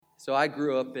So I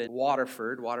grew up in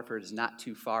Waterford. Waterford is not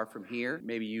too far from here.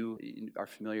 Maybe you are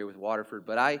familiar with Waterford,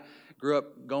 but I grew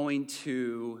up going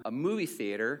to a movie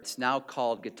theater. It's now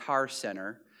called Guitar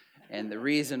Center, and the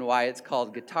reason why it's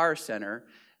called Guitar Center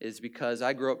is because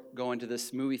I grew up going to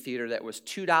this movie theater that was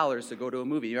 $2 to go to a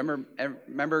movie. You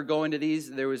remember going to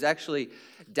these? There was actually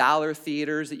dollar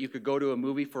theaters that you could go to a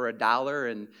movie for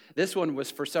 $1, and this one was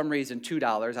for some reason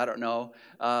 $2. I don't know,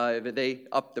 but they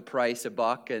upped the price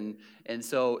 $1, and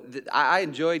so I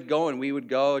enjoyed going. We would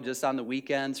go just on the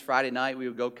weekends, Friday night, we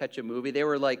would go catch a movie. They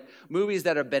were like movies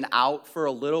that have been out for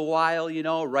a little while, you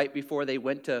know, right before they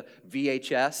went to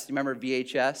VHS. You remember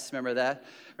VHS? Remember that?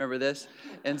 Remember this?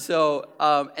 And so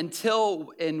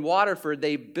until in Waterford,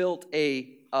 they built a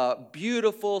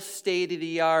beautiful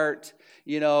state-of-the-art,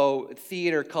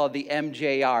 theater called the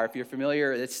MJR. If you're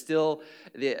familiar, it still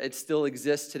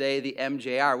exists today, the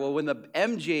MJR. Well, when the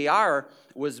MJR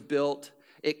was built,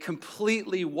 it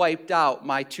completely wiped out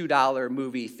my $2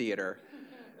 movie theater.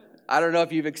 I don't know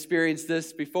if you've experienced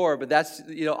this before, but that's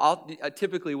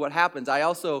typically what happens. I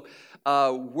also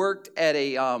worked at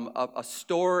a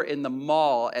store in the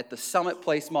mall at the Summit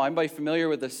Place Mall. Anybody familiar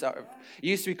with this? It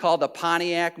used to be called the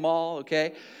Pontiac Mall.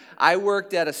 Okay, I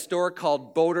worked at a store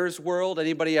called Boaters World.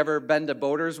 Anybody ever been to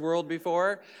Boaters World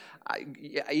before?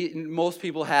 Most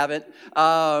people haven't.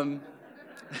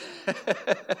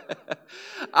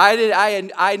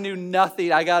 I knew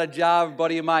nothing. I got a job. A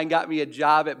buddy of mine got me a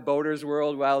job at Boaters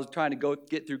World while I was trying to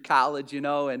get through college,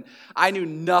 and I knew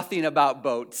nothing about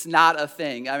boats, not a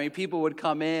thing. I mean, people would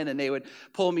come in and they would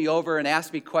pull me over and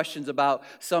ask me questions about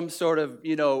some sort of,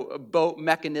 boat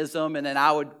mechanism, and then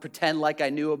I would pretend like I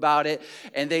knew about it,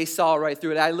 and they saw right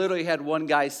through it. I literally had one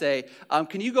guy say,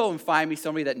 can you go and find me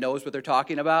somebody that knows what they're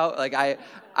talking about? Like,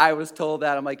 I was told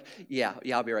that. I'm like, yeah,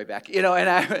 I'll be right back. And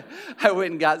I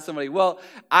went and got somebody. Well,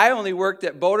 I only worked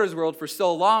at Boaters World for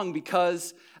so long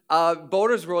because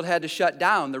Boaters World had to shut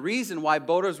down. The reason why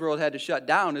Boaters World had to shut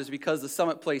down is because the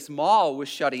Summit Place Mall was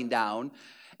shutting down.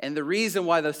 And the reason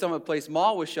why the Summit Place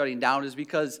Mall was shutting down is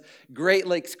because Great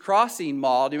Lakes Crossing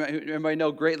Mall, do anybody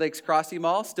know Great Lakes Crossing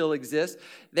Mall still exists?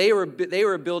 They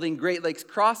were building Great Lakes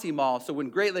Crossing Mall. So when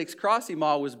Great Lakes Crossing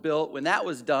Mall was built, when that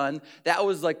was done, that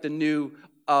was like the new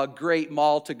great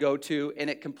mall to go to, and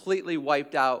it completely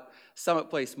wiped out Summit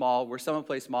Place Mall, where Summit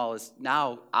Place Mall is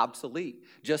now obsolete,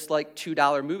 just like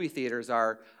 $2 movie theaters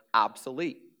are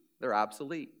obsolete. They're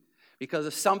obsolete because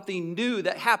of something new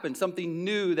that happened, something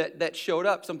new that showed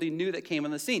up, something new that came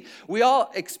on the scene. We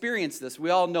all experience this.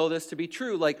 We all know this to be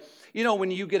true. Like,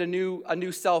 when you get a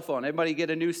new cell phone. Everybody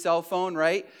get a new cell phone,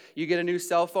 right? You get a new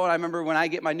cell phone. I remember when I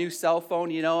get my new cell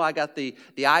phone, I got the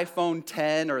iPhone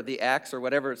 10 or the X or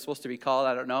whatever it's supposed to be called.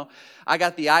 I don't know. I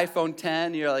got the iPhone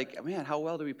 10. You're like, man, how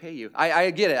well do we pay you?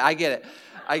 I get it.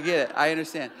 I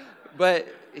understand. But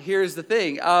here's the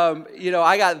thing.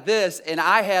 I got this, and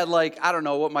I had I don't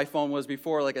know what my phone was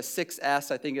before, like a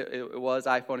 6S, I think it was,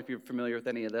 iPhone, if you're familiar with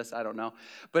any of this, I don't know.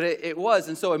 But it was,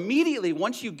 and so immediately,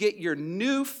 once you get your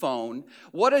new phone,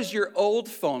 what does your old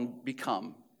phone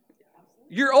become?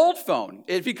 Your old phone,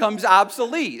 it becomes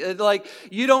obsolete.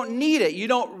 You don't need it. You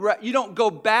don't go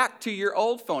back to your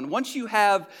old phone. Once you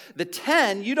have the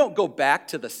 10, you don't go back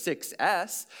to the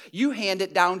 6S. You hand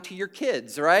it down to your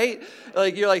kids, right?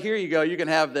 You're like, here you go, you can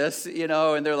have this,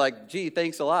 and they're like, gee,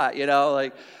 thanks a lot,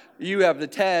 you have the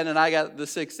 10 and I got the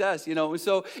 6S,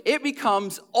 so it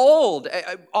becomes old.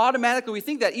 Automatically we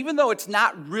think that, even though it's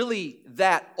not really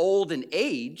that old in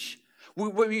age, we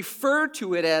refer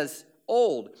to it as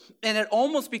old, and it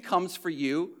almost becomes for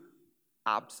you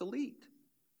obsolete.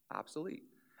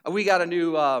 We got a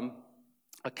new a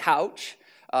couch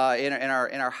in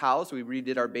our house. We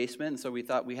redid our basement, and so we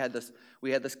thought we had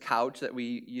this couch that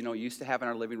we used to have in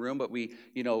our living room, but we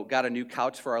got a new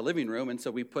couch for our living room, and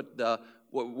so we put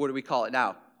what do we call it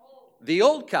now? The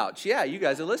old couch. Yeah, you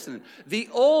guys are listening. The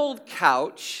old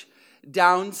couch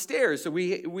downstairs. So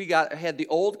we had the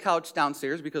old couch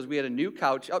downstairs because we had a new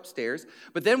couch upstairs,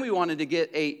 but then we wanted to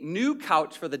get a new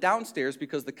couch for the downstairs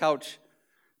because the couch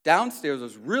downstairs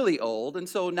was really old, and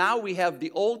so now we have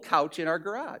the old couch in our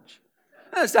garage.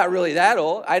 It's not really that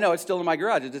old. I know it's still in my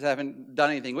garage. I just haven't done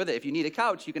anything with it. If you need a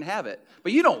couch, you can have it,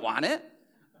 but you don't want it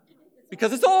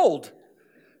because it's old.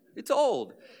 It's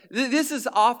old. This is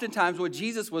oftentimes what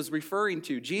Jesus was referring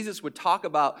to. Jesus would talk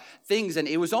about things, and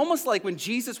it was almost like when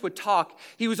Jesus would talk,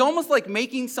 he was almost like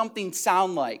making something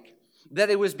sound like that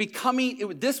it was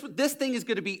becoming, this thing is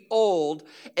going to be old,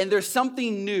 and there's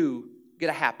something new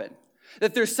going to happen.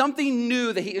 That there's something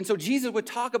new and so Jesus would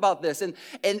talk about this, and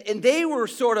they were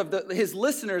sort of his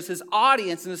listeners, his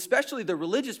audience, and especially the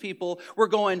religious people were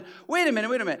going, wait a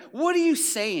minute, what are you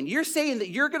saying? You're saying that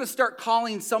you're going to start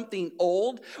calling something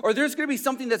old, or there's going to be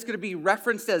something that's going to be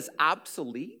referenced as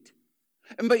obsolete?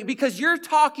 But because you're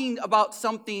talking about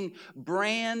something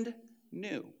brand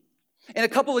new. And a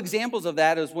couple examples of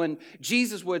that is when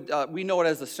Jesus would, we know it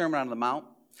as the Sermon on the Mount.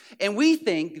 And we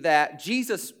think that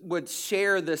Jesus would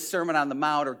share this Sermon on the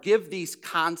Mount or give these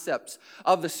concepts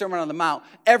of the Sermon on the Mount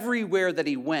everywhere that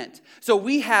he went. So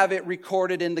we have it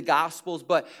recorded in the Gospels,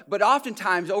 but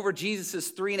oftentimes over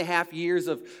Jesus' 3.5 years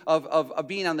of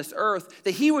being on this earth,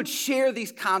 that he would share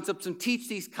these concepts and teach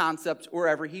these concepts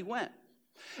wherever he went.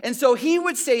 And so he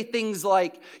would say things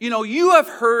like, you have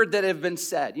heard that have been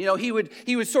said. He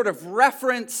would sort of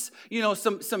reference,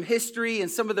 some history and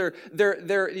some of their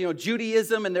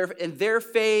Judaism and their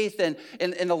faith and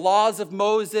the laws of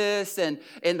Moses and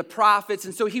the prophets.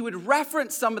 And so he would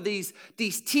reference some of these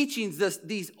teachings,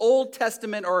 these Old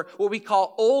Testament or what we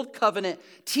call Old Covenant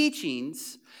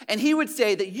teachings. And he would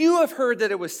say that you have heard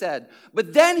that it was said.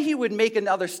 But then he would make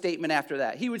another statement after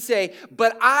that. He would say,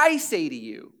 but I say to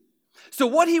you. So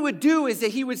what he would do is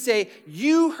that he would say,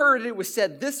 you heard it was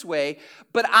said this way,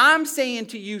 but I'm saying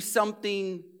to you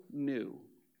something new.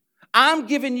 I'm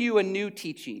giving you a new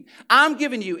teaching. I'm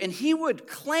giving you, and he would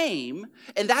claim,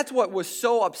 and that's what was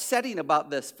so upsetting about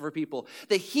this for people,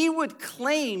 that he would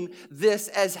claim this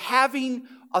as having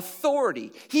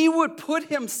authority. He would put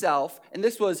himself, and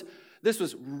this was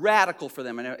radical for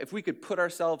them. And if we could put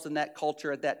ourselves in that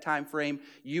culture at that time frame,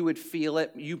 you would feel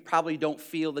it. You probably don't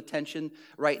feel the tension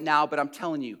right now, but I'm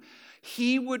telling you,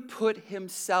 he would put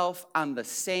himself on the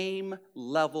same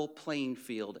level playing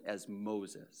field as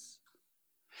Moses.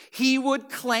 He would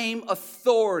claim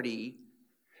authority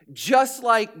just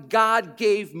like God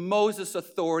gave Moses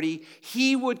authority.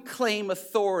 He would claim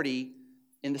authority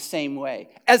in the same way.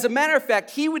 As a matter of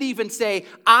fact, he would even say,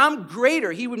 I'm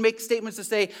greater. He would make statements to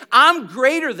say, I'm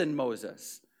greater than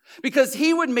Moses. Because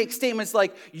he would make statements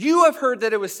like, you have heard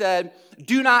that it was said,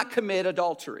 do not commit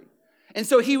adultery. And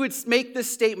so he would make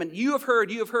this statement, you have heard,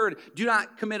 do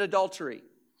not commit adultery.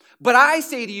 But I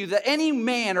say to you that any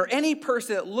man or any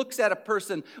person that looks at a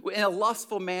person in a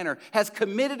lustful manner has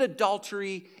committed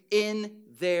adultery in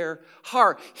their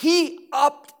heart. He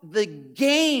upped the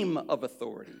game of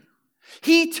authority.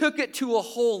 He took it to a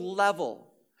whole level.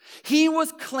 He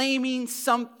was claiming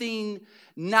something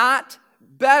not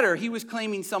better. He was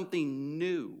claiming something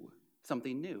new.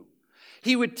 Something new.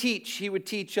 He would teach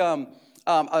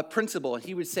a principle, and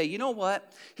he would say, you know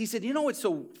what? He said, what's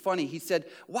so funny? He said,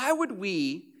 why would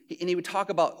we, and he would talk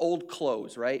about old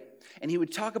clothes, right? And he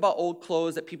would talk about old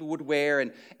clothes that people would wear,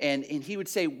 and he would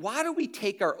say, why do we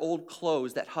take our old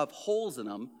clothes that have holes in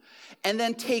them and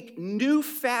then take new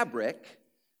fabric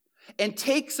and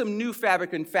take some new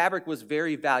fabric, and fabric was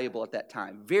very valuable at that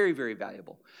time, very, very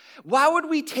valuable. Why would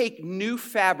we take new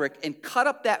fabric and cut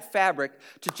up that fabric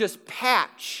to just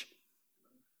patch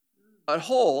a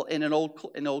hole in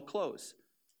old clothes?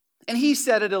 And he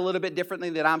said it a little bit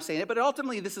differently than I'm saying it, but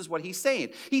ultimately this is what he's saying.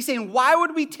 He's saying, why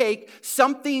would we take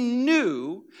something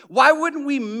new? Why wouldn't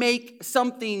we make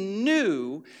something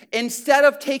new instead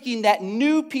of taking that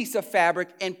new piece of fabric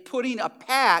and putting a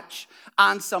patch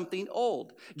on something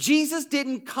old? Jesus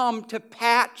didn't come to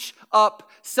patch up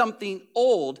something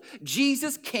old.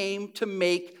 Jesus came to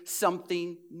make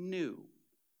something new.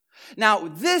 Now,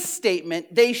 this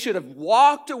statement, they should have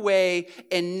walked away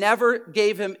and never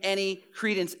gave him any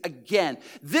credence again.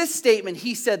 This statement,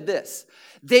 he said this.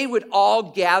 They would all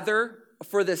gather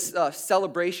for this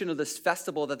celebration of this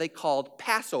festival that they called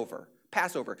Passover.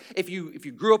 Passover. If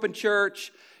you grew up in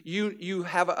church, you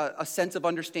have a sense of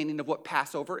understanding of what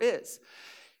Passover is.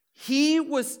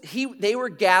 They were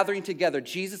gathering together,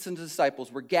 Jesus and the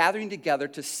disciples were gathering together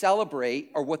to celebrate,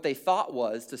 or what they thought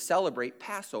was to celebrate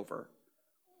Passover.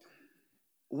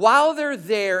 While they're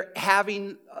there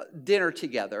having dinner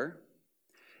together,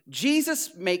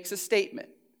 Jesus makes a statement.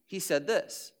 He said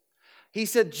this. He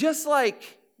said, just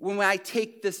like when I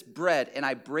take this bread and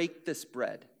I break this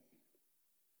bread,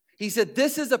 he said,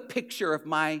 this is a picture of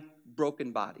my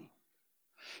broken body.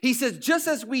 He says, just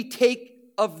as we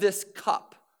take of this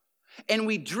cup and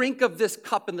we drink of this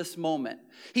cup in this moment,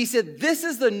 he said, this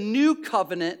is the new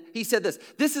covenant. He said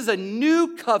this is a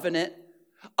new covenant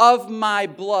of my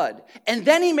blood. And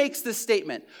then he makes this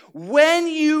statement. When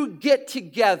you get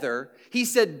together, he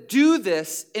said, do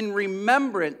this in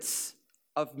remembrance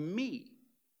of me.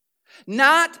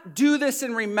 Not do this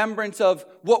in remembrance of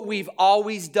what we've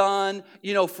always done,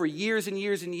 for years and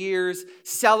years and years,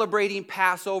 celebrating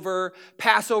Passover.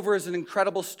 Passover is an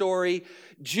incredible story.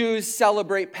 Jews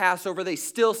celebrate Passover. They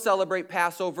still celebrate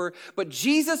Passover. But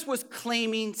Jesus was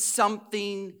claiming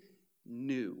something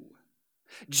new.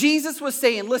 Jesus was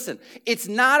saying, listen, it's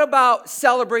not about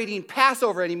celebrating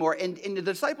Passover anymore. And the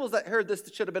disciples that heard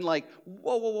this should have been like,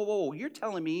 whoa, whoa, whoa, whoa. You're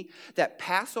telling me that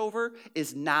Passover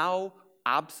is now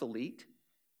obsolete?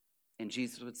 And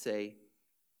Jesus would say,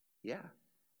 yeah.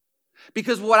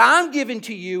 Because what I'm giving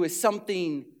to you is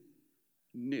something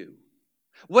new.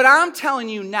 What I'm telling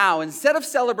you now, instead of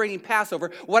celebrating Passover,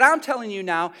 what I'm telling you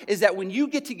now is that when you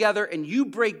get together and you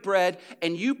break bread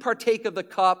and you partake of the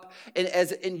cup,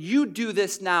 and you do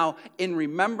this now in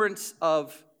remembrance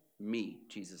of me,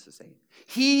 Jesus is saying.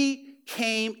 He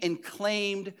came and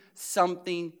claimed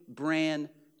something brand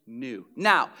new.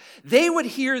 Now, they would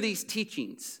hear these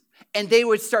teachings and they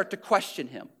would start to question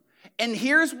him. And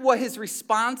here's what his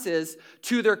response is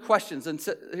to their questions. And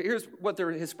so here's what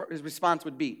his response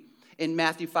would be. In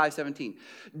Matthew 5:17.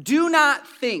 Do not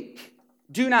think.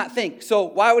 So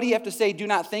why would he have to say do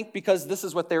not think? Because this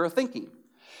is what they were thinking.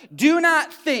 Do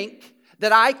not think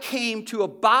that I came to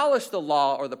abolish the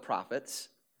law or the prophets.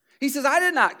 He says, I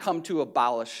did not come to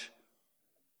abolish,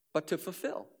 but to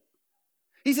fulfill.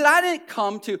 He said, I didn't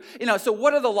come to, so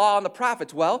what are the law and the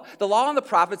prophets? Well, the law and the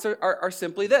prophets are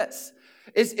simply this.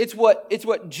 It's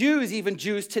what Jews, even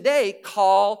Jews today,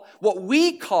 call, what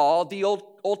we call the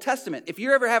Old Testament. If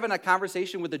you're ever having a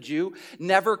conversation with a Jew,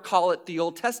 never call it the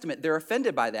Old Testament. They're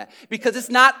offended by that because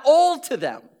it's not old to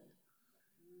them.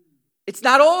 It's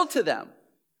not old to them.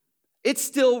 It's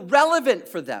still relevant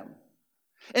for them.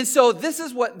 And so this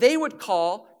is what they would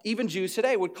call, even Jews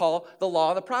today would call the law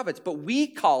and the prophets. But we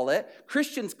call it,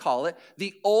 Christians call it,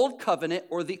 the Old Covenant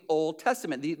or the Old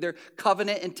Testament. Their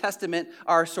covenant and testament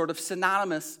are sort of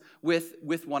synonymous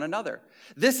with one another.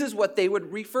 This is what they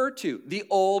would refer to. The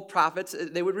old prophets,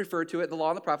 they would refer to it, the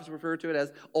law and the prophets would refer to it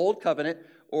as Old Covenant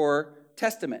or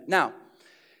Testament. Now,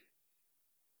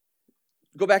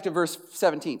 go back to verse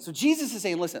 17. So Jesus is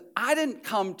saying, listen, I didn't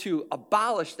come to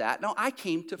abolish that. No, I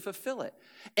came to fulfill it.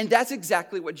 And that's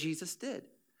exactly what Jesus did.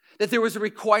 That there was a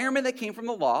requirement that came from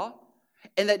the law,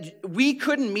 and that we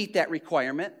couldn't meet that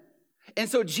requirement. And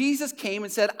so Jesus came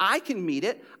and said, I can meet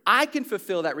it. I can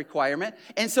fulfill that requirement.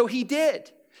 And so he did.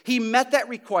 He met that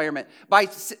requirement by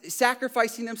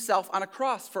sacrificing himself on a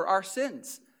cross for our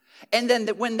sins. And then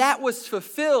when that was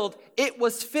fulfilled, it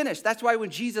was finished. That's why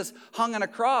when Jesus hung on a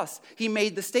cross, he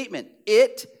made the statement,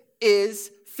 it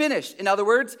is finished. In other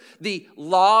words, the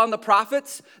law and the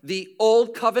prophets, the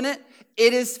old covenant,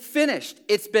 it is finished.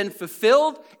 It's been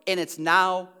fulfilled, and it's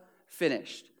now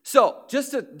finished. So,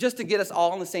 just to get us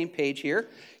all on the same page here,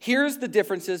 here's the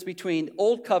differences between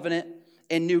Old Covenant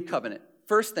and New Covenant.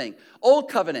 First thing, Old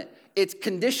Covenant, it's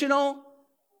conditional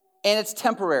and it's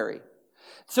temporary.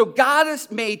 So God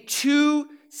has made two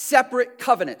separate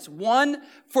covenants. One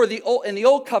for in the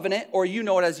Old Covenant, or you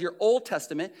know it as your Old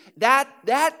Testament,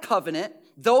 that covenant,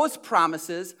 those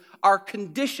promises are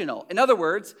conditional. In other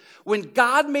words, when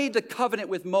God made the covenant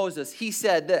with Moses, he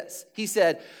said this. He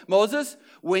said, Moses,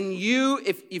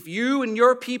 if you and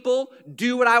your people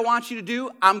do what I want you to do,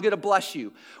 I'm going to bless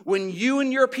you. When you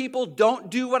and your people don't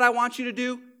do what I want you to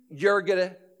do, you're going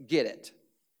to get it.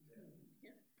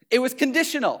 It was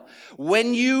conditional.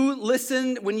 When you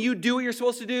listen, when you do what you're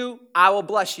supposed to do, I will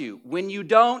bless you. When you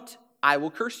don't, I will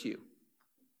curse you.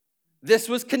 This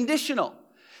was conditional.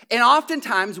 And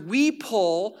oftentimes we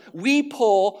pull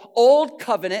Old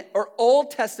Covenant or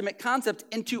Old Testament concepts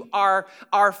into our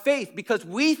faith because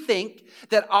we think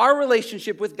that our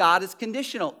relationship with God is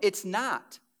conditional. It's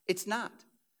not. It's not.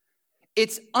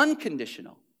 It's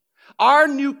unconditional. Our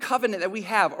new covenant that we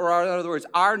have, or in other words,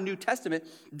 our New Testament,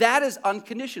 that is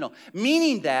unconditional.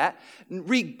 Meaning that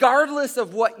regardless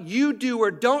of what you do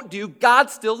or don't do, God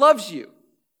still loves you.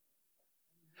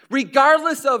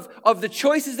 Regardless of the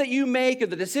choices that you make or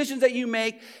the decisions that you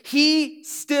make, he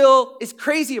still is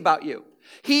crazy about you.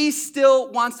 He still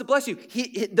wants to bless you.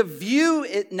 The view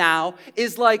now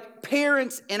is like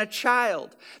parents and a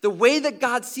child. The way that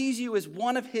God sees you is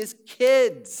one of his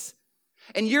kids.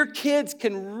 And your kids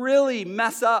can really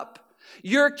mess up.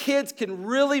 Your kids can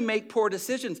really make poor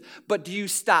decisions. But do you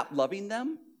stop loving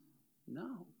them?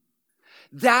 No.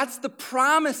 That's the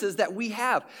promises that we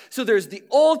have. So there's the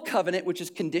Old Covenant, which is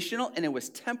conditional, and it was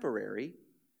temporary.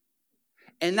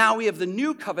 And now we have the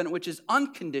New Covenant, which is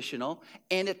unconditional,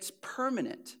 and it's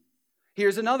permanent.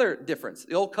 Here's another difference.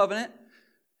 The Old Covenant,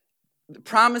 the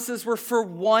promises were for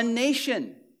one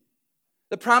nation.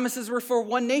 The promises were for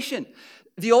one nation.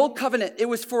 The old covenant, it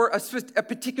was for a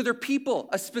particular people,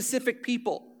 a specific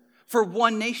people, for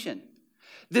one nation.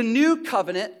 The new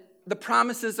covenant, the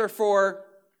promises are for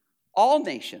all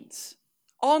nations.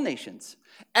 All nations.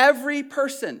 Every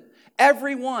person,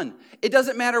 everyone. It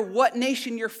doesn't matter what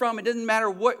nation you're from. It doesn't matter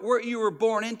where you were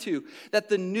born into. That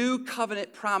the new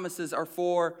covenant promises are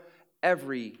for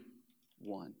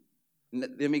everyone.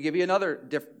 Let me give you another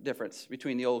difference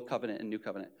between the old covenant and new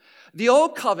covenant. The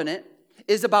old covenant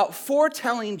is about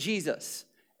foretelling Jesus.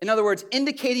 In other words,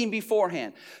 indicating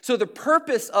beforehand. So the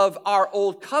purpose of our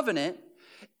old covenant,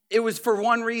 it was for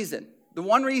one reason. The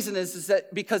one reason is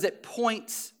that because it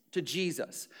points to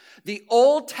Jesus. The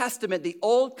Old Testament, the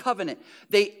Old Covenant,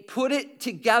 they put it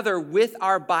together with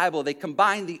our Bible. They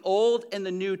combined the Old and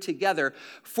the New together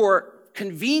for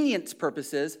convenience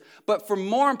purposes, but for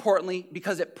more importantly,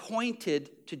 because it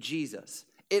pointed to Jesus.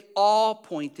 It all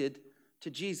pointed to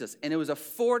Jesus, and it was a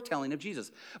foretelling of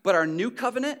Jesus. But our New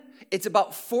Covenant, it's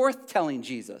about forthtelling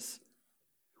Jesus.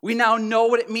 We now know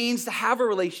what it means to have a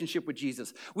relationship with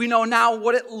Jesus. We know now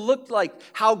what it looked like,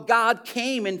 how God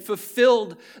came and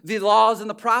fulfilled the laws and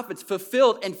the prophets,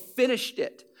 fulfilled and finished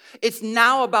it. It's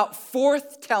now about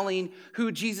forthtelling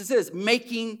who Jesus is,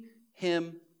 making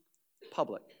him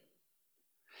public.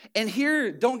 And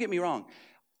here, don't get me wrong,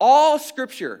 all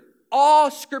Scripture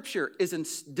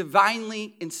is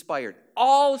divinely inspired.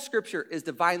 All Scripture is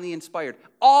divinely inspired.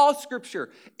 All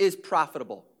Scripture is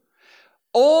profitable.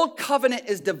 Old covenant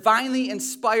is divinely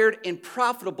inspired and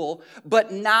profitable,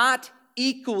 but not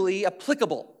equally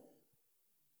applicable.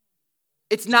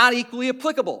 It's not equally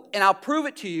applicable, and I'll prove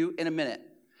it to you in a minute.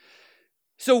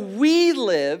 So we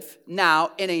live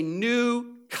now in a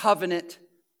new covenant.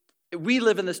 We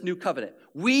live in this new covenant.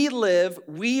 We live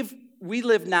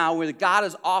now where God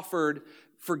has offered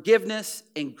forgiveness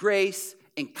and grace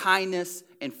and kindness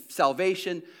and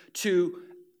salvation to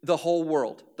the whole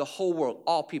world,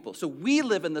 all people. So we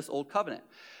live in this old covenant.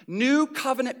 New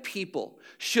covenant people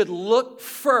should look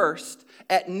first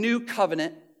at new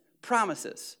covenant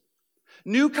promises.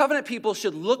 New covenant people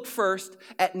should look first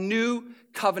at new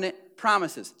covenant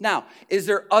promises. Now, is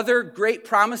there other great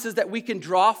promises that we can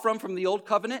draw from the old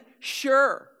covenant?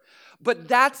 Sure. But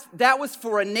that was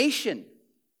for a nation.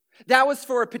 That was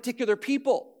for a particular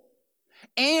people.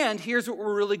 And here's what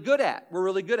we're really good at. We're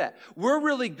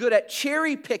really good at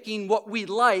cherry picking what we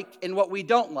like and what we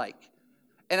don't like.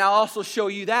 And I'll also show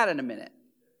you that in a minute.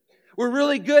 We're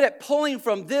really good at pulling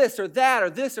from this or that or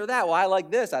this or that. Well, I like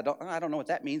this. I don't know what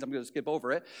that means. I'm going to skip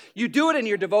over it. You do it in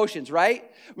your devotions, right?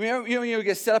 You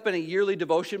get set up in a yearly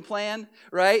devotion plan,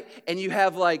 right? And you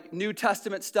have like New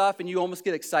Testament stuff, and you almost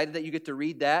get excited that you get to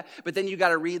read that. But then you got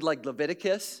to read like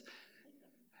Leviticus.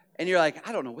 And you're like,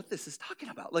 I don't know what this is talking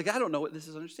about. Like, I don't know what this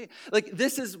is understanding. Like,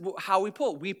 this is how we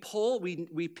pull. We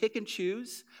pick and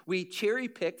choose. We cherry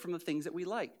pick from the things that we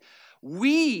like.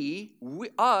 We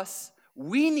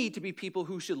need to be people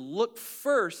who should look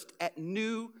first at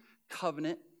new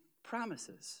covenant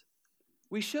promises.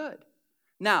 We should.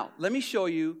 Now, let me show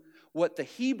you what the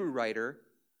Hebrew writer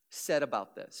said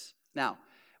about this. Now,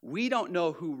 we don't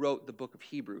know who wrote the book of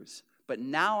Hebrews, but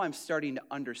now I'm starting to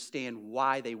understand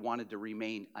why they wanted to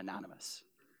remain anonymous.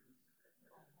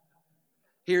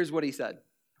 Here's what he said.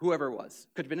 Whoever it was.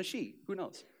 Could have been a she. Who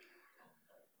knows?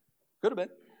 Could have been.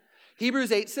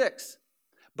 Hebrews 8:6.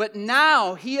 But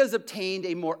now he has obtained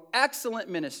a more excellent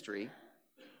ministry,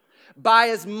 by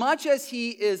as much as he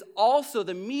is also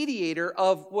the mediator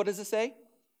of, what does it say?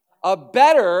 A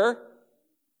better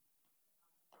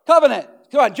covenant.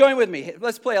 Come on, join with me.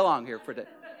 Let's play along here for a day.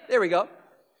 There we go.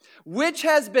 Which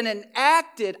has been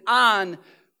enacted on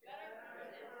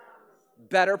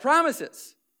better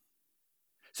promises.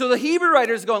 So the Hebrew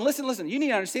writer is going, listen, you need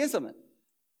to understand something.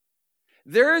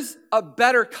 There's a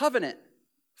better covenant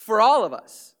for all of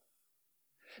us.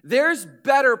 There's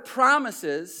better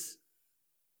promises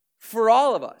for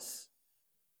all of us.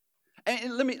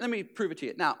 And let me prove it to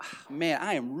you. Now, man,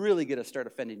 I am really going to start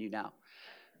offending you now.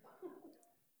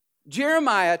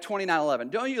 Jeremiah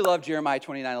 29:11. Don't you love Jeremiah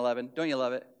 29:11? Don't you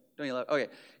love it? Okay,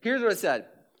 here's what it said.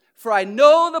 For I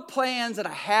know the plans that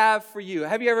I have for you.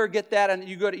 Have you ever get that? And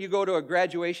you go to a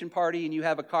graduation party and you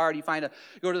have a card. You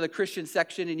go to the Christian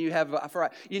section and you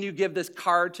you give this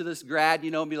card to this grad,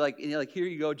 and be like, here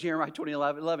you go, Jeremiah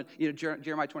 20:11.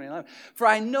 Jeremiah 20:11. For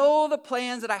I know the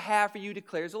plans that I have for you,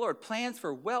 declares the Lord. Plans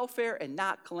for welfare and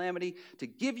not calamity, to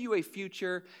give you a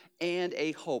future and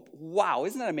a hope. Wow,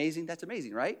 isn't that amazing? That's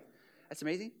amazing, right? That's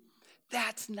amazing.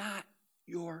 That's not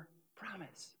your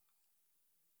promise.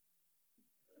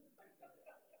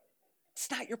 It's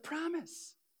not your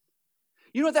promise.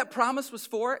 You know what that promise was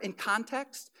for in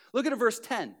context? Look at verse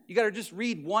 10. You got to just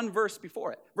read one verse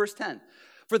before it. Verse 10.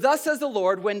 For thus says the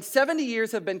Lord, when 70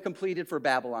 years have been completed for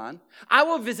Babylon, I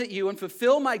will visit you and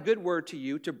fulfill my good word to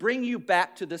you to bring you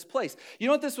back to this place. You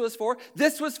know what this was for?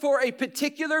 This was for a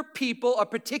particular people, a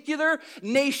particular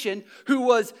nation who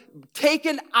was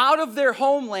taken out of their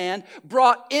homeland,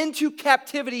 brought into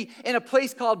captivity in a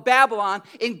place called Babylon.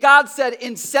 And God said,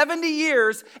 in 70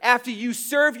 years after you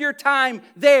serve your time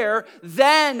there,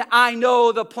 then I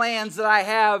know the plans that I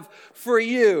have for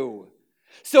you.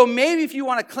 So maybe if you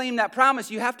want to claim that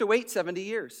promise, you have to wait 70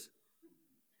 years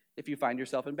if you find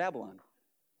yourself in Babylon.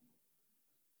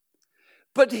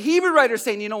 But the Hebrew writer is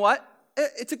saying, you know what?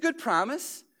 It's a good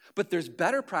promise, but there's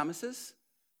better promises.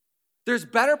 There's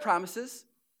better promises.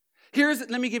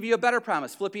 Let me give you a better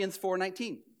promise, Philippians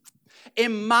 4:19.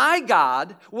 And my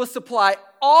God will supply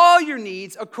all your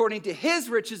needs according to his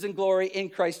riches and glory in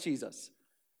Christ Jesus.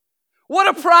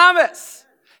 What a promise.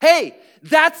 Hey,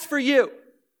 that's for you.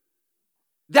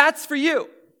 That's for you.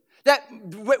 That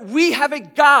we have a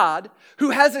God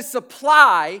who has a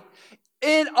supply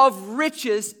of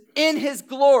riches in his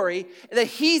glory that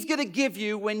he's going to give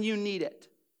you when you need it.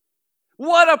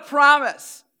 What a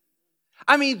promise.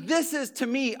 I mean, this is to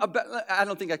me, I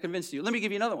don't think I convinced you. Let me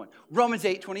give you another one. Romans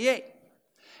 8:28.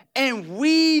 And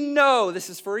we know, this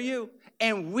is for you,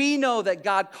 and we know that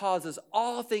God causes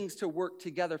all things to work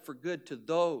together for good to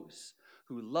those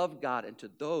who love God and to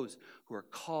those who are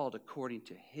called according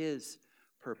to his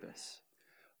purpose.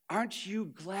 Aren't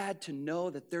you glad to know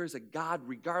that there is a God,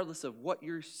 regardless of what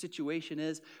your situation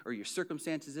is or your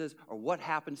circumstances is or what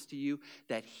happens to you,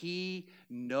 that he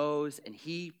knows and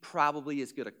he probably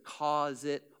is going to cause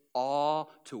it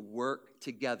all to work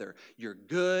together. Your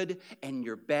good and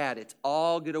your bad, it's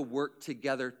all going to work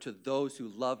together to those who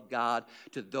love God,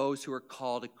 to those who are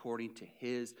called according to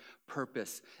his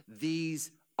purpose.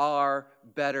 These are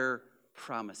better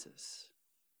promises.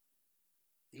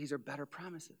 These are better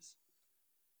promises.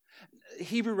 The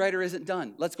Hebrew writer isn't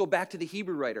done. Let's go back to the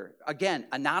Hebrew writer. Again,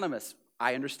 anonymous.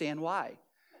 I understand why.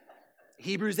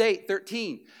 Hebrews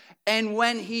 8:13. And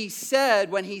when he said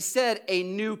a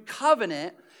new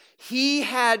covenant, he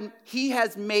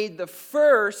has made the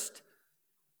first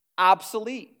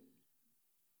obsolete.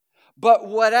 But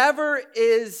whatever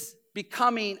is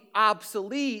becoming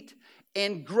obsolete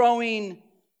and growing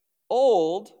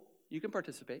old, you can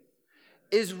participate,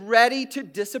 is ready to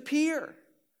disappear.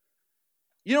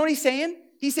 You know what he's saying?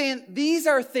 He's saying these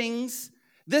are things,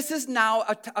 this is now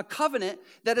a covenant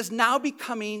that is now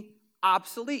becoming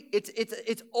obsolete.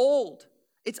 It's old.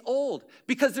 It's old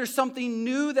because there's something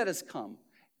new that has come.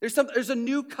 There's a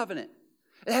new covenant.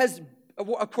 It has,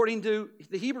 according to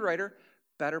the Hebrew writer,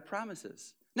 better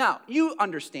promises. Now, you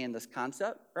understand this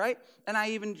concept, right? And I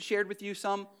even shared with you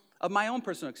some of my own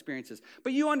personal experiences.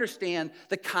 But you understand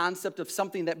the concept of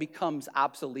something that becomes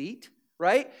obsolete,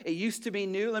 right? It used to be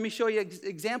new. Let me show you an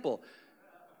example.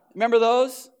 Remember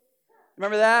those?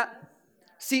 Remember that?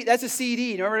 See, that's a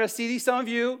CD. Remember a CD? Some of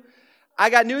you, I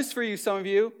got news for you, some of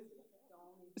you.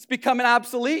 It's becoming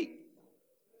obsolete.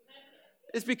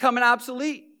 It's becoming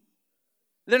obsolete.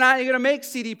 They're not going to make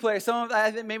CD players. Some of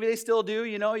them, maybe they still do.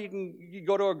 You know, you can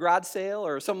go to a garage sale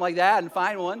or something like that and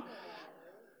find one.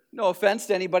 No offense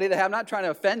to anybody that I'm not trying to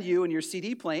offend you and your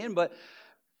CD playing, but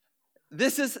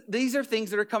these are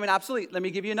things that are coming obsolete. Let me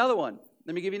give you another one.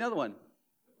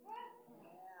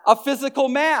 A physical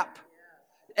map.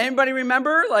 Anybody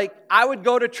remember? Like, I would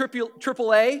go to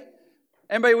AAA.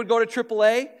 Anybody would go to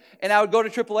AAA? And I would go to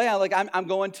AAA. I'm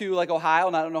going to like Ohio,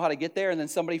 and I don't know how to get there. And then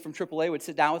somebody from AAA would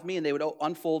sit down with me, and they would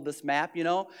unfold this map, you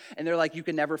know. And they're like, you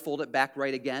can never fold it back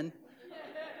right again.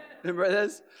 Remember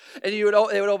this? And they would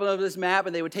open up this map,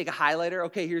 and they would take a highlighter.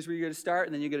 Okay, here's where you're going to start,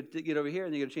 and then you're going to get over here,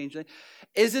 and you're going to change things.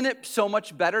 Isn't it so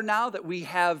much better now that we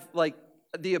have like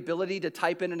the ability to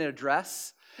type in an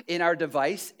address in our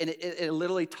device, and it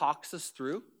literally talks us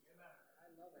through?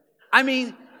 I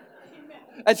mean,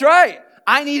 that's right.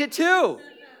 I need it too.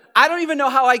 I don't even know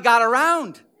how I got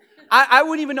around. I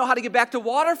wouldn't even know how to get back to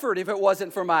Waterford if it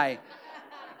wasn't for my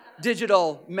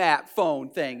digital map phone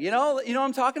thing. You know what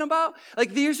I'm talking about?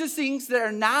 Like, these are things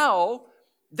that now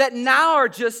are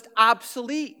just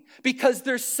obsolete because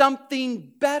there's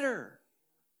something better.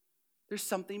 There's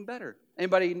something better.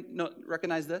 Anybody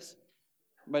recognize this?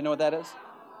 Anybody know what that is?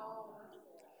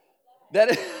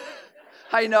 That is,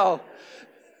 I know.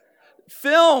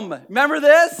 Film. Remember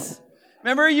this?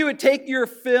 Remember you would take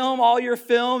all your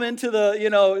film into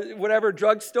the, whatever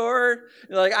drugstore?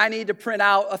 You're like, I need to print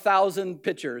out 1,000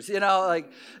 pictures,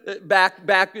 like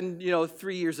back in,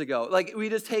 3 years ago. Like, we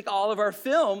just take all of our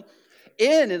film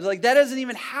in, and like, that doesn't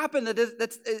even happen.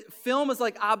 Film is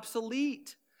like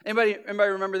obsolete. Anybody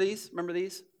remember these? Remember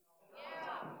these?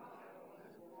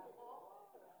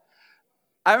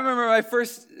 I remember when I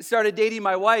first started dating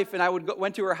my wife, and I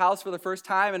went to her house for the first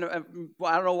time, and I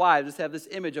don't know why, I just have this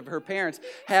image of her parents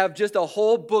have just a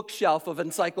whole bookshelf of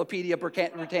Encyclopedia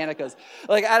Britannicas.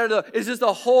 Like, I don't know, it's just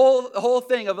a whole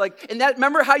thing of like, and that,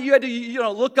 remember how you had to,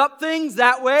 look up things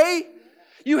that way?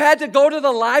 You had to go to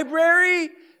the library?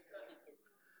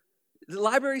 Is the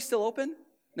library still open?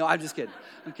 No, I'm just kidding.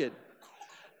 I'm kidding.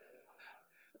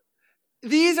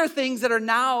 These are things that are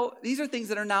now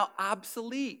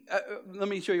obsolete. Let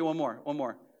me show you one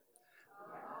more.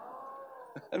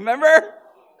 Remember?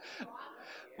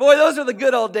 Boy, those were the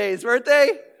good old days, weren't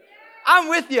they? I'm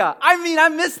with you. I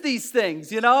miss these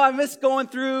things, I miss going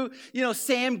through,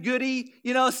 Sam Goody,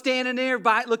 standing there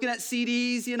looking at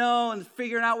CDs, and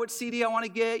figuring out which CD I want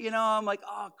to get, I'm like,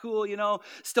 oh, cool,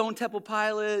 Stone Temple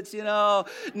Pilots,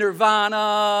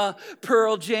 Nirvana,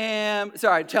 Pearl Jam.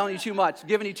 Sorry, I'm telling you too much,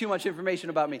 giving you too much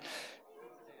information about me.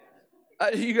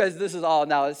 You guys, this is all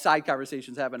now side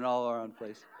conversations happening all around the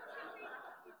place.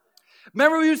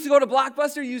 Remember we used to go to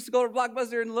Blockbuster? You used to go to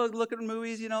Blockbuster and look at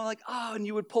movies, and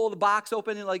you would pull the box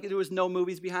open and there was no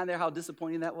movies behind there. How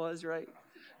disappointing that was, right?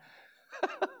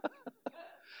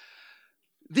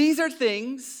 These are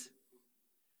things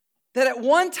that at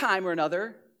one time or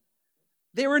another,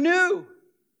 they were new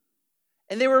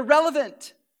and they were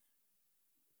relevant.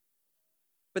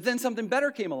 But then something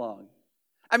better came along.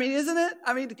 Isn't it?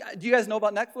 Do you guys know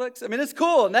about Netflix? It's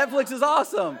cool. Netflix is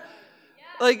awesome.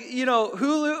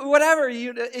 Hulu, whatever.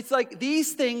 It's like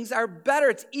these things are better.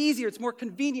 It's easier. It's more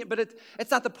convenient, but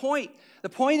it's not the point. The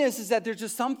point is that there's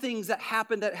just some things that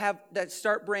happen that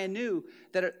start brand new,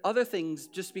 that other things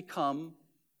just become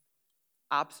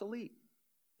obsolete.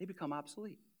 They become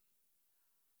obsolete.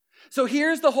 So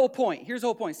here's the whole point.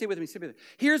 Stay with me.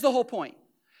 Here's the whole point.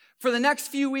 For the next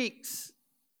few weeks,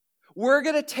 we're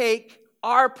going to take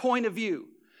our point of view.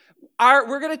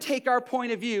 We're going to take our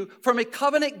point of view from a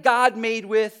covenant God made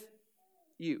with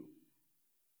you.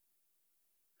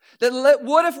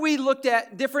 What if we looked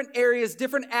at different areas,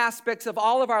 different aspects of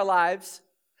all of our lives,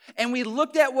 and we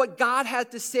looked at what God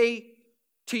had to say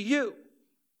to you?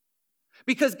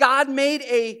 Because God made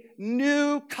a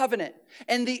new covenant,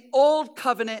 and the old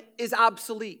covenant is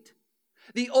obsolete.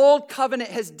 The old covenant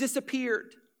has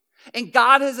disappeared. And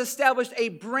God has established a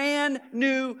brand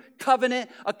new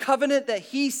covenant, a covenant that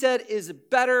he said is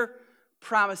better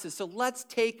promises. So let's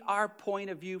take our point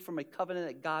of view from a covenant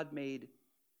that God made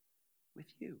with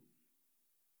you.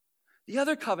 The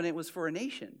other covenant was for a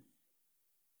nation.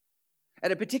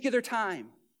 At a particular time,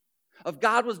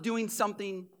 God was doing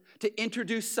something to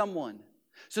introduce someone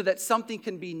so that something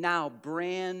can be now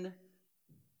brand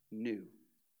new.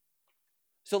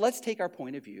 So let's take our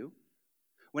point of view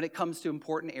when it comes to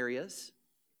important areas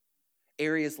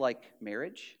like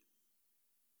marriage,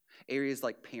 areas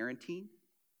like parenting,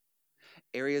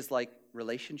 areas like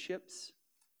relationships,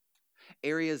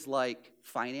 areas like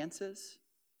finances,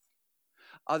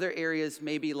 other areas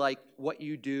maybe like what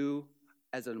you do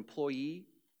as an employee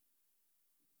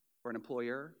or an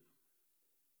employer,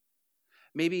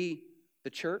 maybe the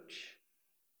church,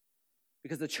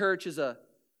 because the church is a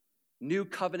new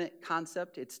covenant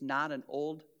concept. It's not an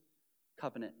old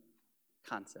covenant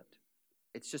concept.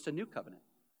 It's just a new covenant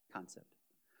concept.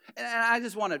 And I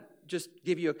just want to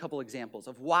give you a couple examples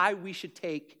of why we should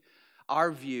take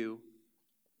our view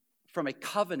from a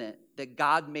covenant that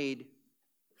God made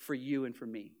for you and for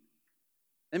me.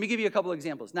 Let me give you a couple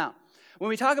examples. Now, when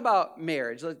we talk about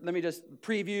marriage, let me just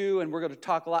preview, and we're going to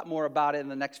talk a lot more about it in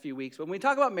the next few weeks. But when we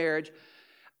talk about marriage,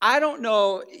 I don't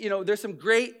know, there's some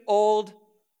great Old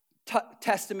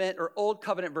Testament or Old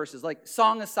Covenant verses, like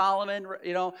Song of Solomon,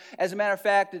 As a matter of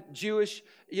fact, Jewish,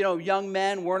 young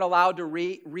men weren't allowed to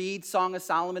read Song of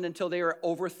Solomon until they were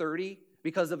over 30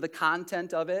 because of the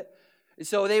content of it.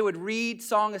 So they would read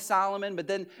Song of Solomon, but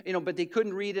then, but they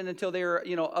couldn't read it until they were,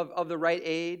 of the right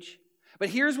age. But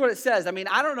here's what it says.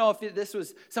 I don't know if this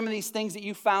was some of these things that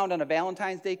you found on a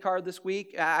Valentine's Day card this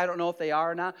week. I don't know if they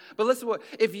are or not. But listen,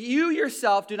 if you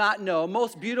yourself do not know,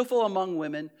 most beautiful among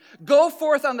women, go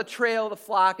forth on the trail of the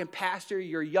flock and pasture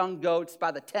your young goats by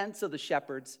the tents of the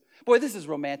shepherds. Boy, this is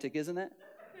romantic, isn't it?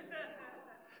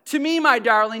 To me, my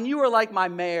darling, you are like my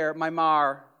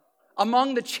mar,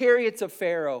 among the chariots of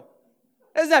Pharaoh.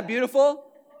 Isn't that beautiful?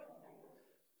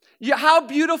 How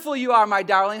beautiful you are, my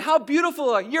darling. How beautiful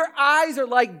you are. Your eyes are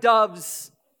like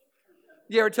doves.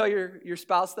 You ever tell your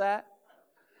spouse that?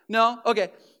 No? Okay.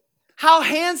 How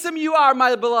handsome you are,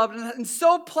 my beloved, and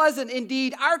so pleasant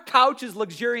indeed. Our couch is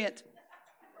luxuriant.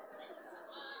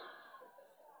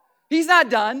 He's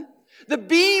not done. The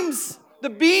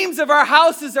beams of our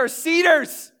houses are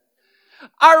cedars.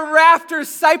 Our rafters,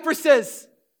 cypresses.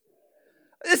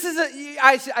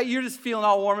 You're just feeling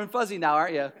all warm and fuzzy now,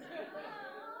 aren't you?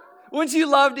 Wouldn't you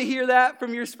love to hear that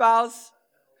from your spouse?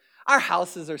 Our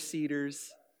houses are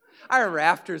cedars. Our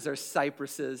rafters are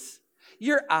cypresses.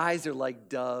 Your eyes are like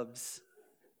doves.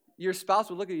 Your spouse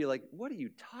would look at you like, what are you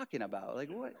talking about? Like,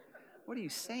 what are you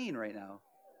saying right now?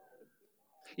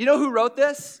 You know who wrote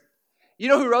this? You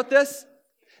know who wrote this?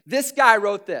 This guy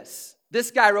wrote this.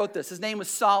 His name was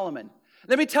Solomon.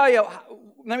 Let me tell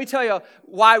you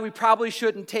why we probably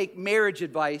shouldn't take marriage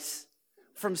advice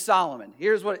from Solomon.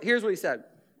 Here's what he said.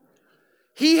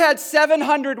 He had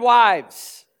 700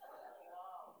 wives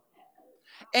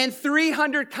and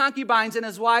 300 concubines, and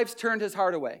his wives turned his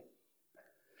heart away.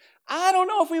 I don't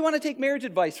know if we want to take marriage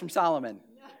advice from Solomon.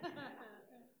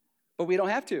 But we don't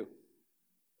have to.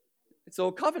 It's the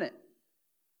old covenant.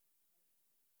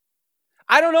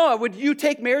 I don't know. Would you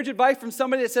take marriage advice from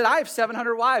somebody that said, I have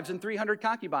 700 wives and 300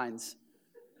 concubines?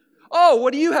 Oh,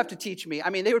 what do you have to teach me? I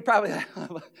mean, they would probably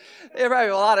have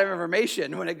a lot of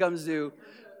information when it comes to,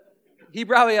 he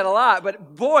probably had a lot,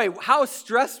 but boy, how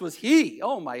stressed was he?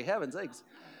 Oh my heavens sakes.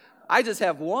 I just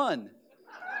have one.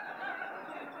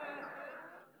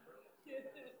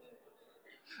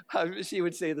 She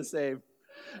would say the same.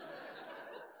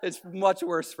 It's much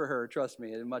worse for her, trust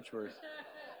me, it's much worse.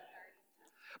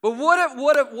 But what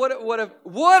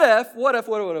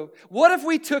if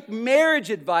we took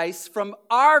marriage advice from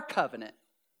our covenant?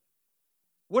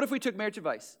 What if we took marriage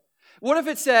advice? What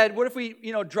if we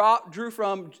drew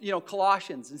from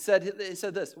Colossians and said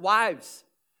this, wives,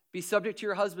 be subject to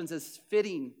your husbands as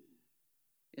fitting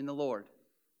in the Lord.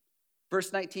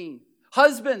 Verse 19,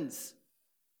 husbands,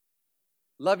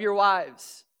 love your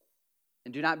wives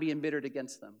and do not be embittered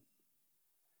against them.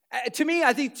 To me,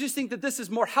 I think that this is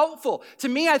more helpful. To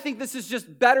me, I think this is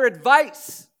just better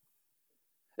advice.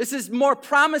 This is more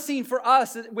promising for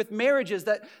us with marriages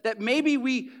that maybe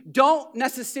we don't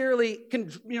necessarily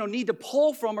need to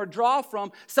pull from or draw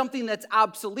from something that's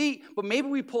obsolete, but maybe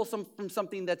we pull from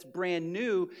something that's brand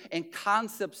new and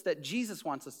concepts that Jesus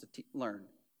wants us to learn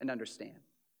and understand.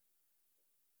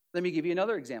 Let me give you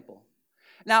another example.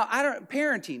 Now,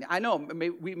 parenting. I know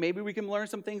maybe we can learn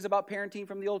some things about parenting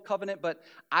from the Old Covenant, but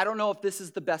I don't know if this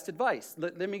is the best advice.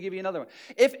 Let me give you another one.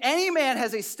 If any man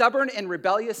has a stubborn and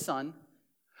rebellious son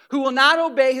who will not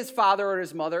obey his father or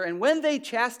his mother, and when they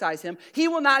chastise him, he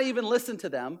will not even listen to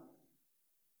them,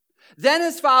 then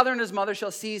his father and his mother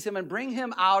shall seize him and bring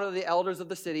him out of the elders of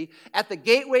the city at the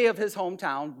gateway of his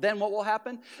hometown. Then what will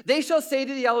happen? They shall say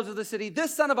to the elders of the city,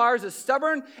 this son of ours is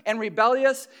stubborn and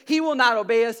rebellious. He will not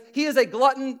obey us. He is a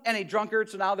glutton and a drunkard.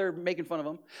 So now they're making fun of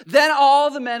him. Then all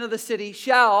the men of the city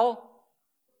shall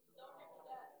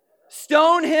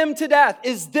stone him to death.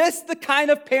 Is this the kind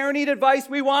of parenting advice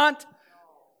we want?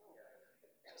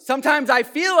 Sometimes I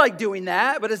feel like doing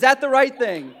that, but is that the right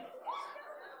thing?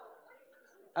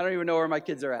 I don't even know where my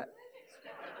kids are at.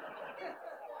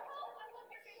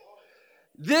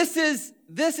 This is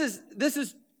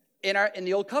in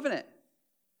the Old Covenant.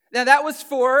 Now that was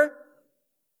for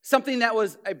something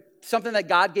that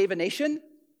God gave a nation,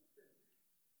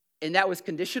 and that was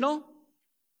conditional,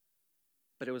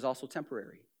 but it was also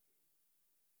temporary.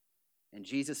 And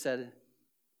Jesus said,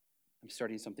 I'm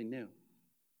starting something new.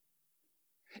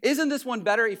 Isn't this one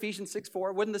better? Ephesians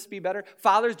 6:4. Wouldn't this be better?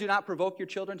 Fathers, do not provoke your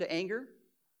children to anger,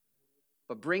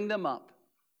 but bring them up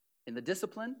in the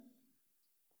discipline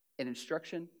and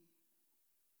instruction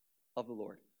of the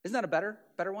Lord. Isn't that a better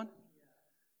one?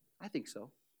 I think so.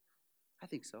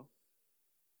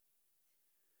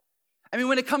 I mean,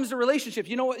 when it comes to relationships,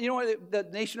 you know what the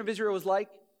nation of Israel was like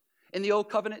in the Old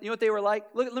Covenant? You know what they were like?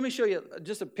 Look, let me show you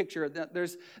just a picture.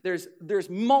 There's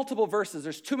multiple verses.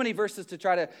 There's too many verses to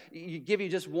try to give you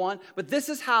just one. But this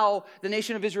is how the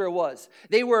nation of Israel was.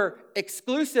 They were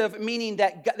exclusive, meaning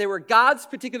that they were God's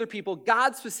particular people,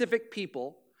 God's specific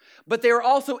people. But they were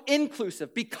also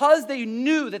inclusive because they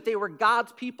knew that they were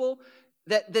God's people,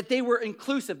 that they were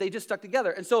inclusive. They just stuck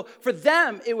together. And so for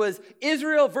them, it was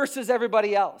Israel versus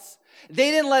everybody else.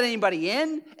 They didn't let anybody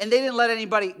in, and they didn't let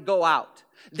anybody go out.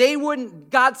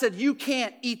 God said, you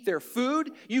can't eat their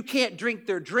food, you can't drink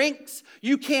their drinks,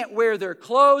 you can't wear their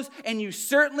clothes, and you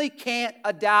certainly can't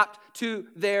adapt to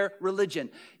their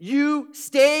religion. You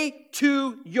stay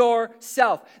to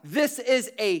yourself. This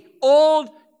is an Old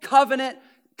Covenant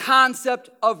concept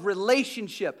of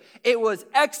relationship. It was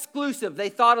exclusive. They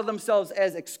thought of themselves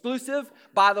as exclusive.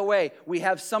 By the way, we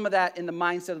have some of that in the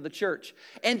mindset of the church.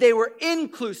 And they were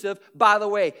inclusive, by the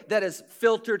way, that is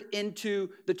filtered into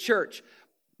the church.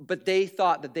 But they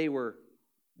thought that they were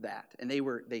that. And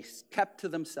they kept to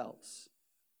themselves.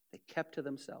 They kept to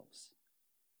themselves.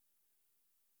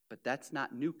 But that's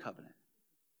not New Covenant.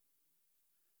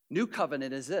 New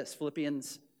covenant is this,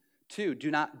 Philippians 2,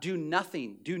 do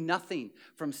nothing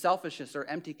from selfishness or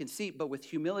empty conceit, but with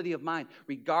humility of mind,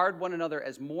 regard one another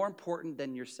as more important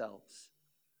than yourselves.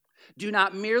 Do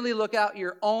not merely look out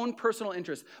your own personal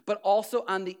interests, but also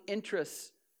on the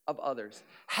interests of others.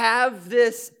 Have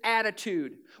this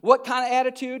attitude. What kind of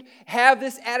attitude? Have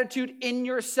this attitude in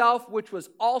yourself, which was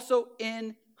also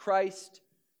in Christ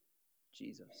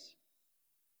Jesus.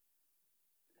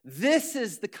 This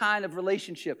is the kind of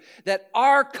relationship that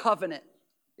our covenant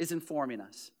is informing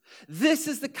us. This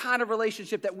is the kind of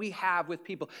relationship that we have with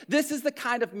people. This is the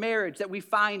kind of marriage that we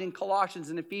find in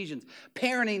Colossians and Ephesians.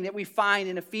 Parenting that we find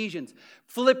in Ephesians.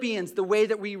 Philippians, the way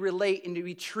that we relate and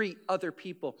we treat other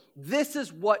people. This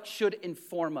is what should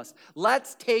inform us.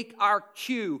 Let's take our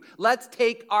cue. Let's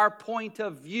take our point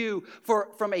of view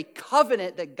from a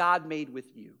covenant that God made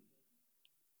with you.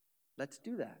 Let's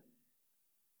do that.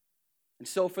 And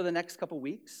so for the next couple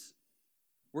weeks,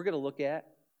 we're going to look at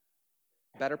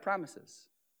better promises.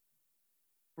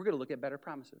 We're going to look at better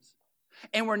promises.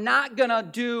 And we're not going to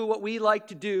do what we like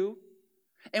to do,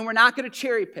 and we're not going to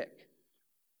cherry pick.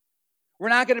 We're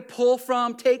not going to pull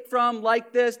from, take from,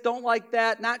 like this, don't like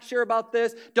that, not sure about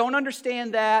this, don't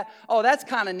understand that. Oh, that's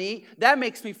kind of neat. That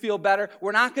makes me feel better.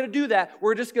 We're not going to do that.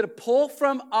 We're just going to pull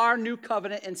from our new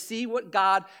covenant and see what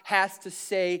God has to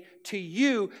say to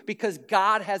you, because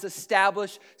God has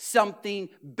established something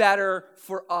better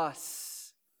for us.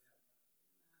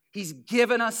 He's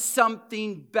given us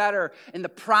something better, and the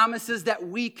promises that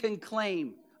we can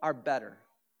claim are better.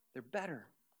 They're better.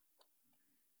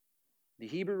 The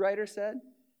Hebrew writer said,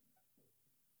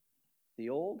 the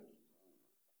old,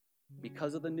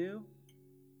 because of the new,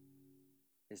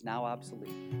 is now obsolete.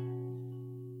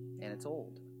 And it's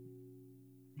old.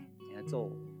 And it's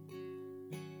old.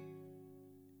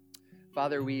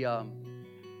 Father, we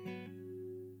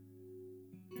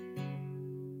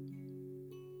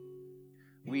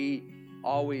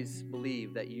always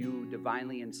believe that you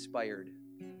divinely inspired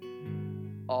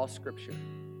all Scripture.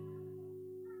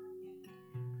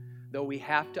 Though we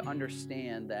have to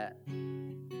understand that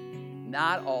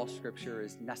not all Scripture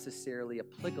is necessarily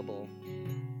applicable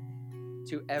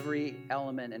to every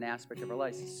element and aspect of our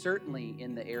lives. Certainly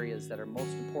in the areas that are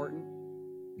most important,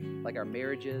 like our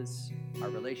marriages, our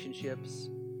relationships,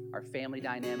 our family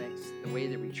dynamics, the way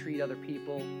that we treat other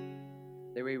people,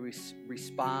 the way we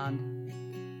respond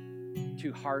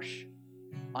to harsh,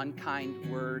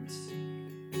 unkind words,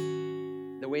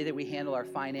 the way that we handle our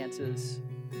finances,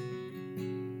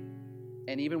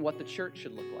 and even what the church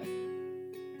should look like,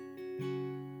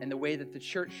 and the way that the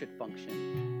church should function,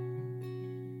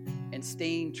 and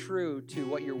staying true to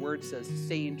what your word says,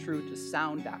 staying true to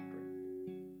sound doctrine,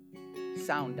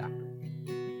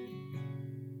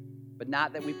 but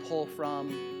not that we pull from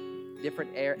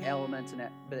different elements and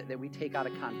that we take out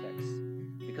of context,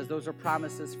 because those are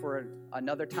promises for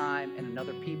another time and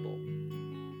another people.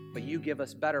 But you give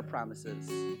us better promises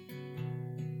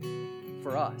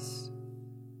for us,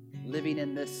 living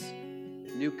in this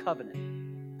new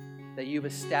covenant that you've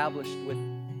established with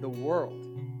the world,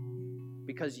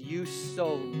 because you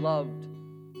so loved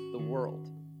the world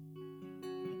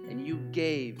and you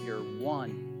gave your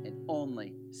one and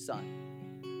only Son.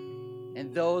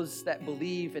 And those that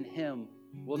believe in him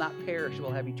will not perish,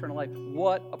 will have eternal life.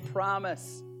 What a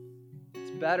promise.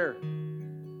 It's better.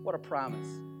 What a promise.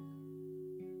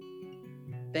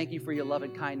 Thank you for your love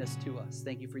and kindness to us.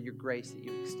 Thank you for your grace that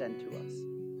you extend to us.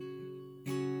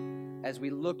 As we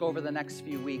look over the next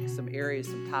few weeks, some areas,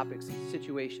 some topics, some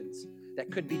situations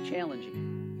that could be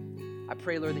challenging, I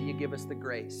pray, Lord, that you give us the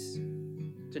grace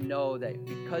to know that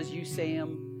because you say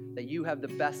them, that you have the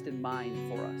best in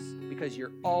mind for us, because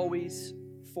you're always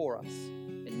for us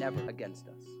and never against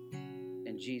us.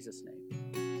 In Jesus'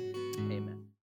 name.